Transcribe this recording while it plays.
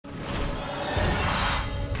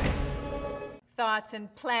thoughts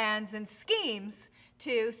and plans and schemes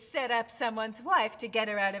to set up someone's wife to get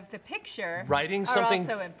her out of the picture are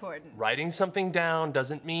also important. Writing something down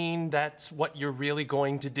doesn't mean that's what you're really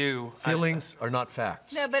going to do. Feelings are not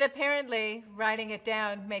facts. No, but apparently writing it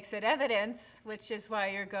down makes it evidence, which is why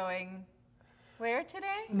you're going where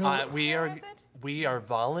today? No. We are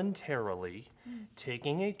voluntarily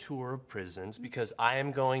taking a tour of prisons because I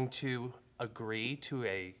am going to agree to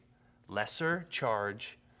a lesser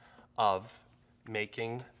charge of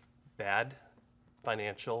making bad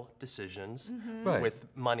financial decisions with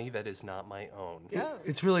money that is not my own.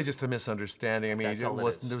 It's really just a misunderstanding. I mean, there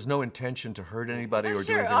was no intention to hurt anybody or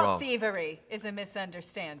do anything all wrong. thievery is a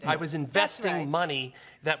misunderstanding. I was investing money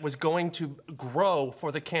that was going to grow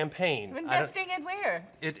for the campaign. Investing in where?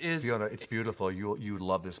 It is. Fiona, it's beautiful. You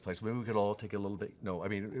love this place. Maybe we could all take a little bit. No, I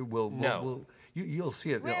mean, you'll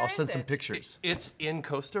see it. I'll send some pictures. It's in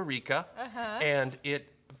Costa Rica, and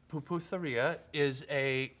Puputheria is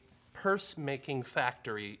a purse-making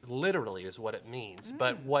factory, literally is what it means.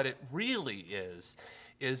 But what it really is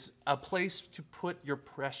a place to put your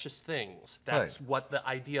precious things. That's what the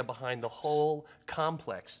idea behind the whole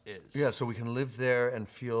complex is. Yeah, so we can live there and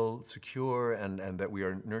feel secure and that we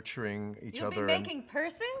are nurturing each other. You'll be making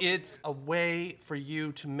purses? It's a way for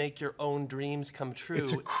you to make your own dreams come true.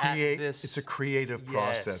 It's a creative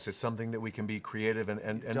process. It's something that we can be creative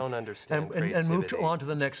and don't understand and move on to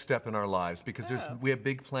the next step in our lives because we have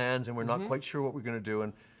big plans and we're not quite sure what we're going to do.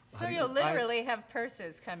 And so you'll literally have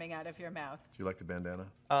purses coming out of your mouth. Do you like the bandana?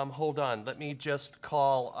 Hold on. Let me just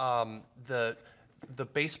call the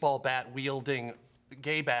baseball bat wielding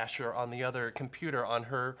gay basher on the other computer on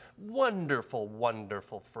her wonderful,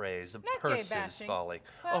 wonderful phrase of purses falling.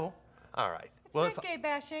 Well, all right. It's not gay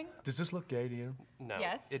bashing. Does this look gay to you? No,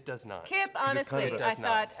 yes. It does not. Kip, honestly, I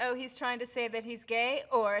thought, oh, he's trying to say that he's gay,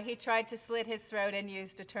 or he tried to slit his throat and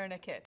used a tourniquet.